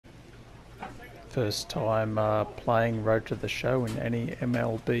First time playing Road to the Show in any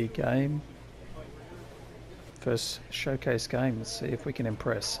MLB game. First showcase game. Let's see if we can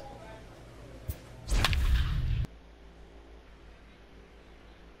impress.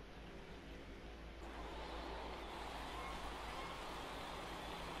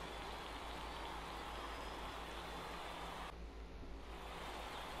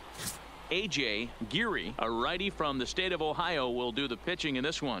 A.J. Geary, a righty from the state of Ohio, will do the pitching in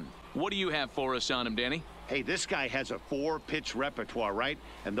this one. What do you have for us on him, Danny? Hey, this guy has a 4-pitch repertoire, right?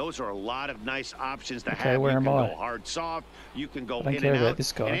 And those are a lot of nice options to Okay, have. where you am can I? go hard, soft. You can go I don't in care and about out.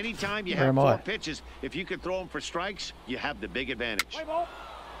 this guy. And anytime you Where have am 4 I? pitches, if you can throw them for strikes, you have the big advantage.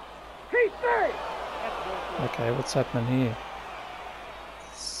 Okay, what's happening here?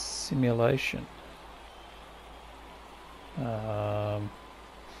 Simulation.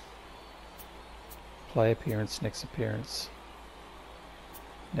 Play appearance, next appearance.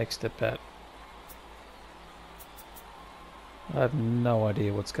 Next at bat. I have no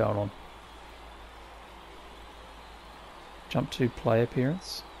idea what's going on. Jump to play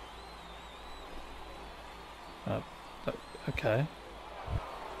appearance. Okay.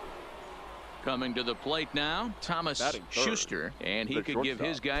 Coming to the plate now, Thomas Schuster, and he could give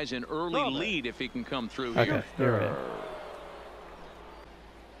his guys an early lead if he can come through here. Okay, here we are.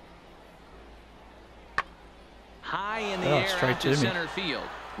 High in the air straight out to to me. center field.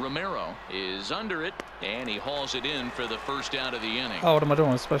 Romero is under it, and he hauls it in for the first out of the inning. Oh, what am I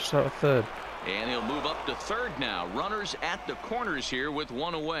doing? I'm supposed to start with third. And he'll move up to third now. Runners at the corners here with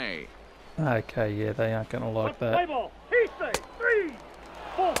one away. Okay, yeah, they aren't going to like that. Play ball. He say 3.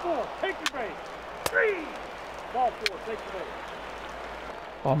 Ball 4. Take your base. 3. Ball 4. Take your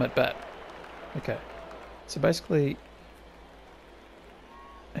base. I'm at bat. Okay. So basically,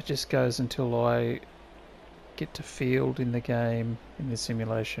 it just goes until I get to field in the game, in the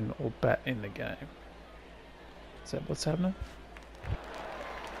simulation, or bat in the game. Is that what's happening?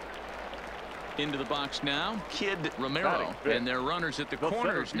 Into the box now, Kid Romero, and their runners at the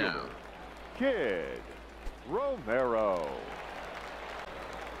corners now. Kid Romero.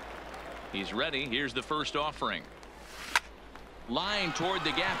 He's ready. Here's the first offering. Line toward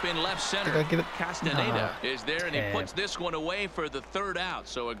the gap in left center. Did I get it? Castaneda is there, and he damn. puts this one away for the third out.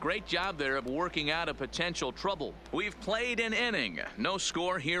 So a great job there of working out a potential trouble. We've played an inning. No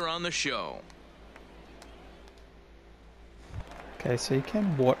score here on the show. Okay, so you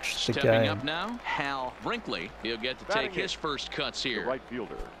can watch the Stepping game. up now, Hal Brinkley. He'll get to take his first cuts here. The right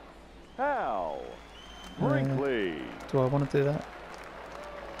fielder, Hal Brinkley. Do I want to do that?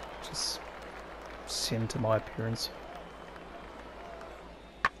 Just send to my appearance.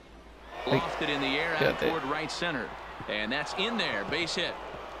 Lofted in the air out Yeah, toward right center. And that's in there. Base hit.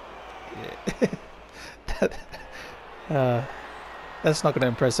 Yeah. That's not going to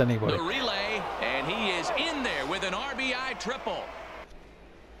impress anybody. The relay, and he is in there with an RBI triple.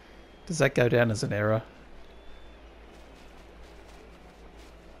 Does that go down as an error?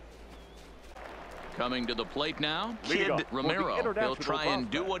 Coming to the plate now, Kid Romero. He'll try and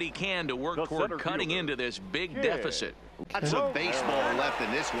do what he can to work toward cutting into this big deficit. Lots of baseball left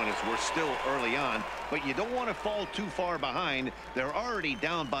in this one as we're still early on, but you don't want to fall too far behind. They're already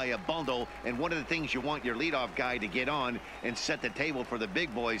down by a bundle, and one of the things you want your leadoff guy to get on and set the table for the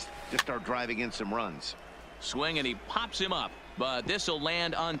big boys to start driving in some runs. Swing, and he pops him up, but this will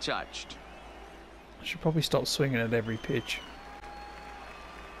land untouched. I should probably stop swinging at every pitch.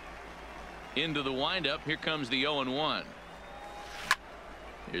 Into the windup, here comes the 0-1.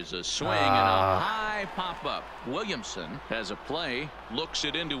 Here's a swing and a high pop-up. Williamson has a play, looks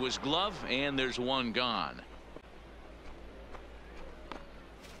it into his glove, and there's one gone.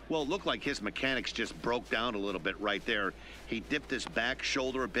 Well, it looked like his mechanics just broke down a little bit right there. He dipped his back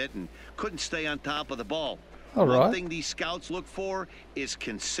shoulder a bit and couldn't stay on top of the ball. All right. One thing these scouts look for is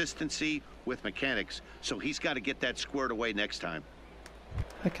consistency with mechanics, so he's got to get that squared away next time.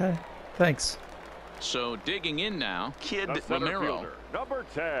 Okay, thanks. So digging in now, Kid The center Romero. fielder, number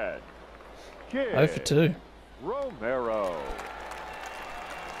 10, Kid 0 for 2. Romero.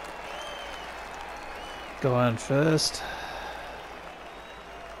 Go on first.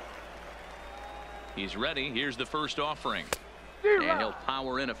 He's ready. Here's the first offering. And he'll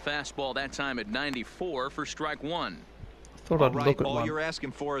power in a fastball that time at 94 for strike one. Thought I'd Right, look at all one. you're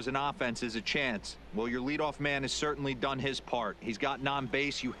asking for as an offense is a chance. Well, your leadoff man has certainly done his part. He's gotten on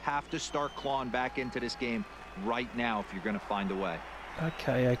base. You have to start clawing back into this game right now if you're going to find a way.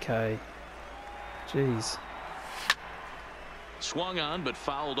 Okay. Jeez. Swung on, but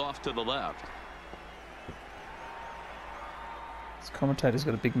fouled off to the left. This commentator's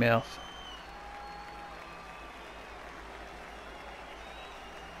got a big mouth.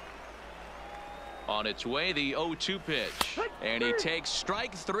 On its way, the 0-2 pitch. And he takes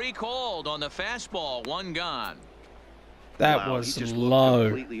strike 3 called on the fastball. 1 gone. That Wow, was he just low. looked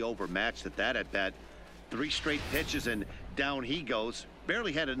completely overmatched at that at bat. 3 straight pitches and down he goes.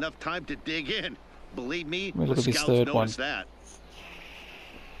 Barely had enough time to dig in. Believe me, Look the at his scouts third one. noticed that.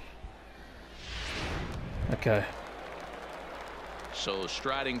 Okay. So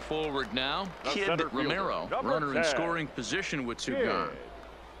striding forward now, The Kid center fielder, Romero. number Runner in 10. scoring position with 2 Kid gone.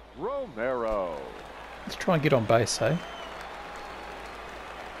 Romero. Let's try and get on base, hey?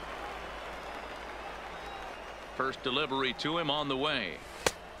 First delivery to him on the way.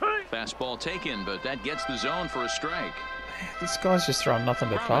 Fastball taken, but that gets the zone for a strike. This guy's just throwing nothing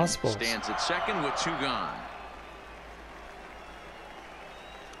but Brahman fastballs. stands at second with 2 gone.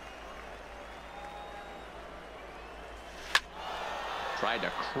 Tried to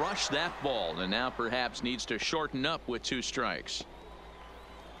crush that ball and now perhaps needs to shorten up with 2 strikes.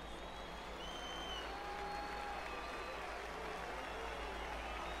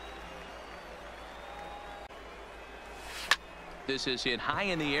 This is hit high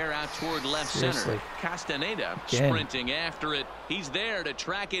in the air out toward left Seriously. center. Castaneda Again. sprinting after it. He's there to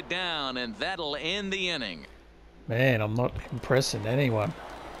track it down, and that'll end the inning. Man, I'm not impressing anyone.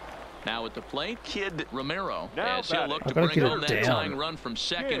 Now at the plate, Kid Romero, Now as he'll batting. look I to gotta bring get it home that down. tying run from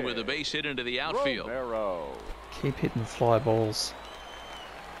second Kid with a base hit into the outfield. Romero. Keep hitting fly balls.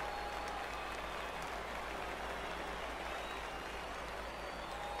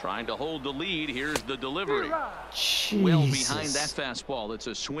 Trying to hold the lead. Here's the delivery. Jesus. Well behind that fastball. It's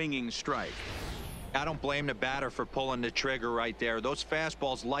a swinging strike. I don't blame the batter for pulling the trigger right there. Those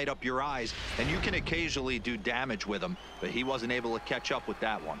fastballs light up your eyes, and you can occasionally do damage with them, but he wasn't able to catch up with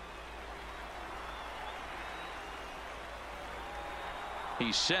that one.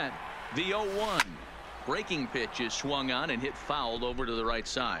 He's set. The 0-1. Breaking pitch is swung on and hit fouled over to the right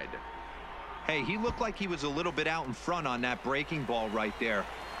side. Hey, he looked like he was a little bit out in front on that breaking ball right there.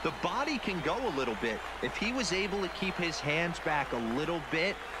 The body can go a little bit. If he was able to keep his hands back a little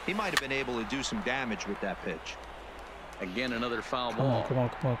bit, he might have been able to do some damage with that pitch. Again, another foul Come on, ball. come on,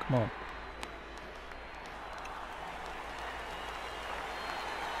 come on, come on.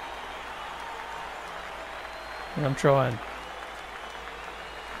 Yeah, I'm trying.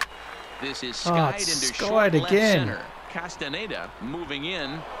 This is Oh, skied it's into skied short left again. center. Castaneda moving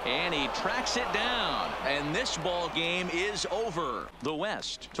in, and he tracks it down. And this ball game is over. The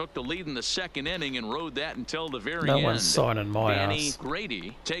West took the lead in the second inning and rode that until the very No end. one's signing my Danny ass.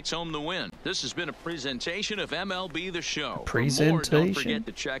 Grady takes home the win. This has been a presentation of MLB The Show. For more, Presentation? don't forget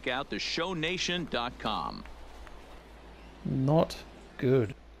to check out theshownation.com. Not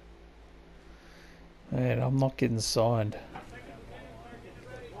good. Man, I'm not getting signed.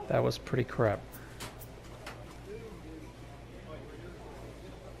 That was pretty crap.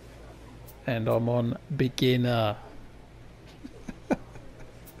 And I'm on beginner.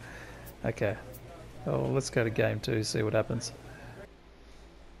 Okay. Oh, let's go to game 2, see what happens.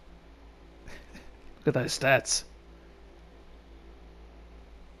 Look at those stats.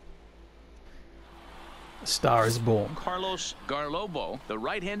 A star is born. Carlos Garlobo, the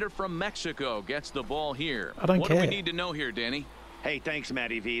right-hander from Mexico, gets the ball here. I don't What do care. we need to know here, Danny? Hey, thanks,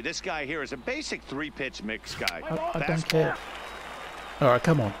 Matty V. This guy here is a basic 3-pitch mix guy. I don't care. Alright,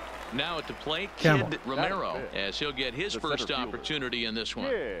 come on. Now at the plate, Come Kid on. Romero, That's it. as he'll get his The first center fielder. opportunity in this one.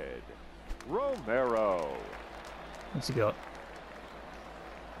 Kid Romero. What's he got?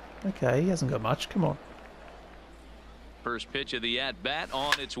 Okay, he hasn't got much. Come on. First pitch of the at-bat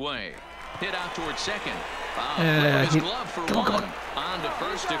on its way. Hit out towards second. Yeah, His he- glove for come on, one. come On to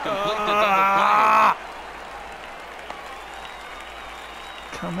first to complete the double play.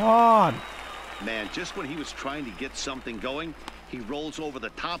 Come on. Man, just when he was trying to get something going, he rolls over the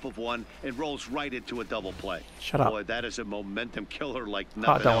top of one and rolls right into a double play. Shut up. Boy, that is a momentum killer like I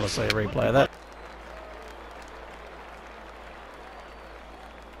nothing don't want else. to see a replay of that.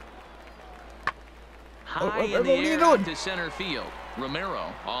 High what in the are you air doing? out to center field.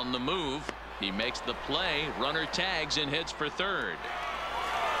 Romero on the move. He makes the play. Runner tags and hits for third.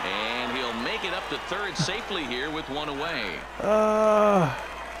 And he'll make it up to third safely here with one away.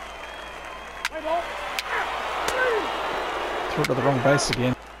 Threw it to the wrong base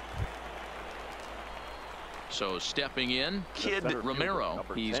again. So stepping in, Kid center fielder, Romero.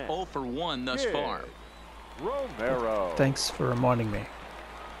 number He's 10. 0 for 1 thus Kid far. Romero. Thanks for reminding me.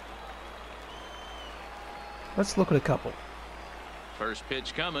 Let's look at a couple. First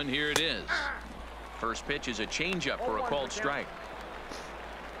pitch coming. Here it is. First pitch is a changeup for a called strike.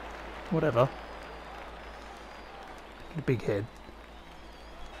 Whatever. Get a big head.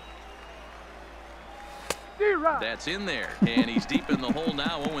 That's in there. And he's deep in the hole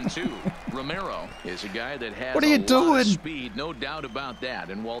now, 0-2. Romero is a guy that has What are you a lot doing? of speed, no doubt about that.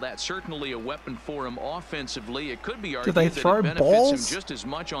 And while that's certainly a weapon for him offensively, it could be argued they that throw it benefits balls? him just as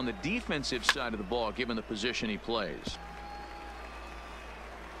much on the defensive side of the ball, given the position he plays.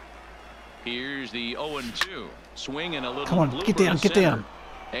 Here's the 0-2. Swinging a little. Come on, blooper get down, to get center. down.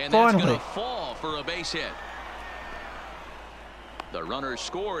 And that's Finally. going to fall for a base hit. The runner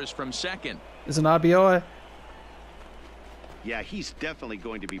scores from second. There's an RBI. Yeah, he's definitely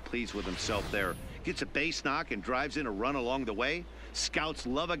going to be pleased with himself there. Gets a base knock and drives in a run along the way. Scouts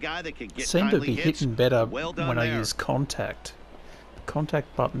love a guy that can get Seem to timely be hits. hitting better Well done when I there. use contact. The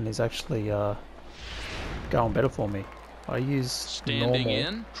contact button is actually going better for me. I use Standing normal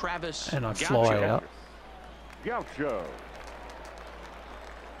in, Travis and I Gaucho. fly out. Gaucho.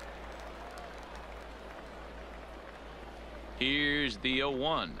 Here's the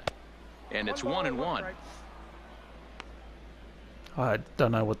 0-1. And it's 1-1. I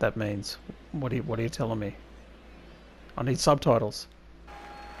don't know what that means. What are you telling me? I need subtitles.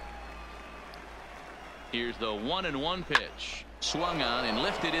 Here's the 1-1 pitch. Swung on and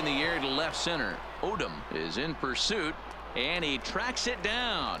lifted in the air to left center. Odom is in pursuit, and he tracks it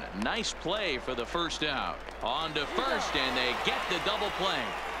down. Nice play for the first out. On to first, and they get the double play.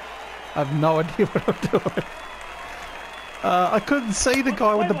 I have no idea what I'm doing. I couldn't see the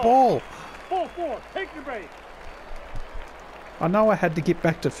guy with the ball. Ball 4, take your base. I know I had to get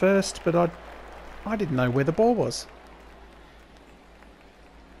back to first, but I didn't know where the ball was.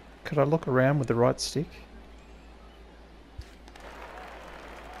 Could I look around with the right stick?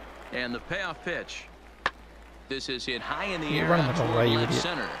 And the payoff pitch. This is hit high in the You're air running out like a toward ray, you left idiot.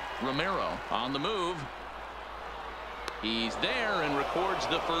 center. Romero on the move. He's there and records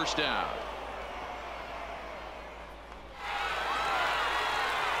the first out.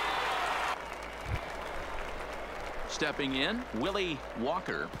 Stepping in, Willie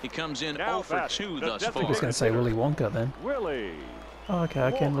Walker. He comes in Now 0 for batting, 2 the thus I was far. going to say Willy Wonka then. Willie. Oh, okay,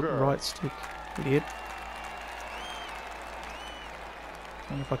 I can look at the Walker. right stick. Idiot.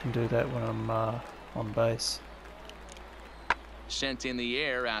 I wonder if I can do that when I'm on base. Sent in the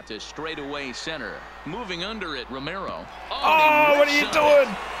air out to straightaway center. Moving under it, Romero. Oh, what are you rips on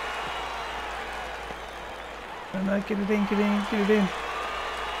doing? Oh, no, get it in, get it in, get it in.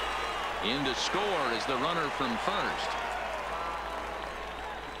 In to score is the runner from first.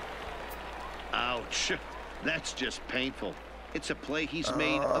 Ouch. That's just painful. It's a play he's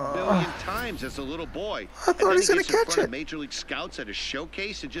made a billion times as a little boy. I thought he was going gonna to catch Of it. Major League Scouts at a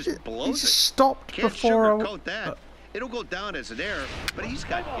showcase and just He blows just it. stopped Can't before I... sugarcoat that. It'll go down as an error, but he's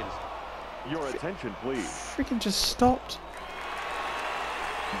got to get his... Your attention, please. Freaking just stopped.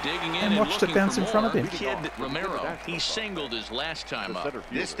 Digging in And watched it looking bounce for in front of more. him. Kid Romero. He singled his last time The up. center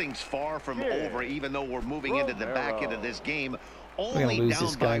This fielder. thing's far from Yeah. over, even though we're moving into the back end of this game. Only lose down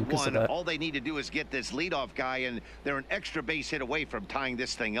this by game 'cause of one. that. All they need to do is get this leadoff guy, and they're an extra base hit away from tying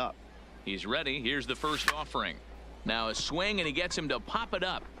this thing up. He's ready. Here's the first offering. Now a swing, and he gets him to pop it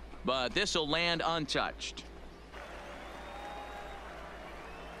up. But this will land untouched.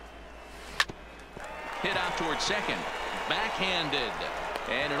 Hit out towards second. Backhanded.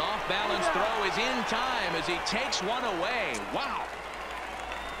 And an off-balance throw is in time as he takes one away. Wow.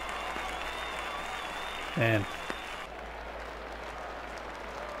 Man.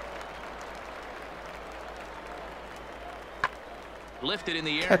 Lifted in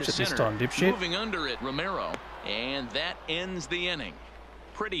the air Catch to it this center. time, dipshit. Moving under it, Romero. And that ends the inning.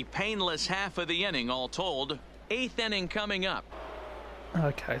 Pretty painless half of the inning, all told. 8th inning coming up.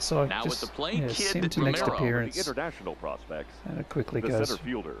 Okay, so I Now just with the plate, yeah, Kid sent an next Romero. The appearance, international prospects. and it quickly The goes center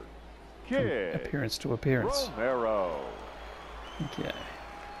fielder. from Kid appearance to appearance. Romero. Okay.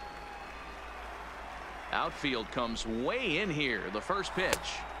 Outfield comes way in here. The first pitch.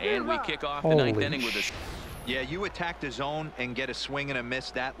 And we kick off the Holy 9th inning with a... Yeah, you attack the zone and get a swing and a miss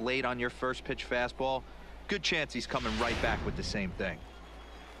that late on your first pitch fastball. Good chance he's coming right back with the same thing.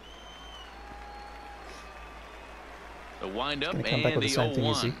 The windup Gonna come back and with the the same thing,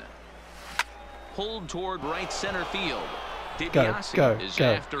 is he? 0-1. Pulled toward right center field. Go, DiBiase go, is go,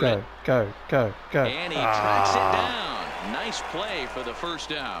 after go, it. go, go, go. And he tracks it down. Nice play for the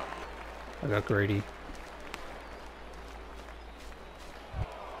first out. I got greedy.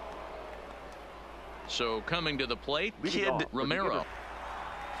 So coming to the plate, Leading Kid off for the Romero.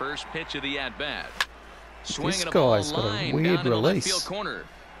 First pitch of the at-bat. Swinging This a ball guy's got a line weird down in the left release. field corner.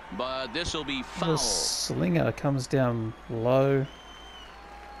 But this will be The foul. slinger comes down low.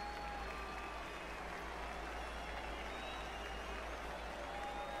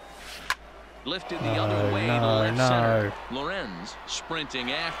 Lifted the No, other way to no, left no. center. Lorenz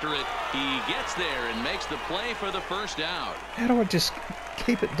sprinting after it. He gets there and makes the play for the first out. How do I just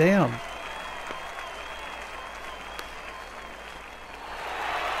keep it down?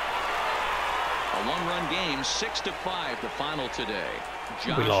 one-run game, 6-5 the final today.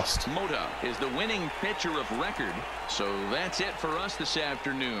 We Josh lost. Mota is the winning pitcher of record. So that's it for us this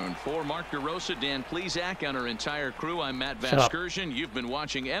afternoon. For Mark DeRosa, Dan Plesac, and our entire crew, I'm Matt Vasgersian. You've been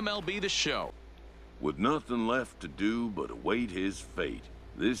watching MLB The Show. With nothing left to do but await his fate,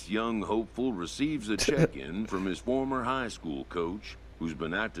 this young hopeful receives a check-in from his former high school coach, who's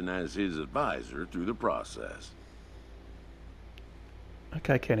been acting as his advisor through the process.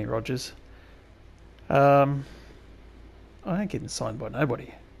 Okay, Kenny Rogers. I ain't getting signed by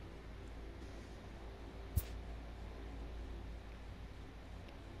nobody.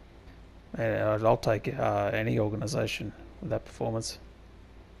 And I'll take any organisation with that performance.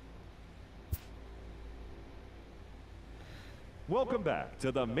 Welcome back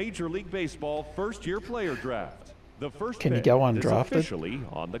to the Major League Baseball first-year player draft. The first Can you pick go is undrafted? officially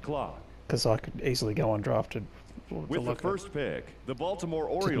on the clock. Because I could easily go undrafted. With the first pick, the Baltimore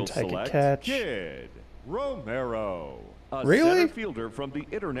Orioles take a select catch. Kid Romero, a Really? center fielder from the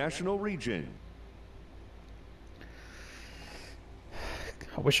International region.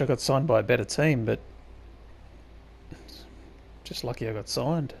 I wish I got signed by a better team, but just lucky I got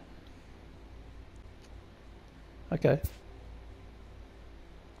signed. Okay.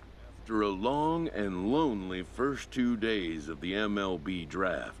 After a long and lonely first 2 days of the MLB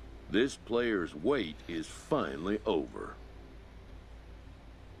draft, this player's wait is finally over.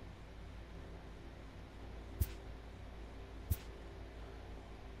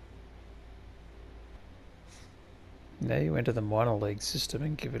 Now you enter the minor league system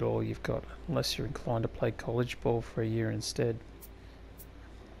and give it all you've got, unless you're inclined to play college ball for a year instead.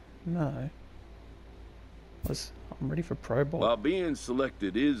 No. I'm ready for pro ball. While being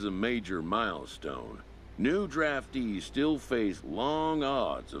selected is a major milestone, new draftees still face long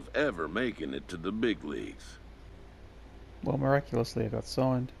odds of ever making it to the big leagues. Well, miraculously I got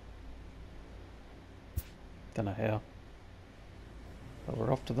signed. Don't know how. But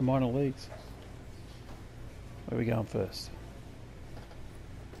we're off to the minor leagues. Where are we going first?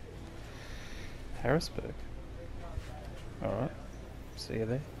 Harrisburg. Alright. See you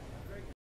there.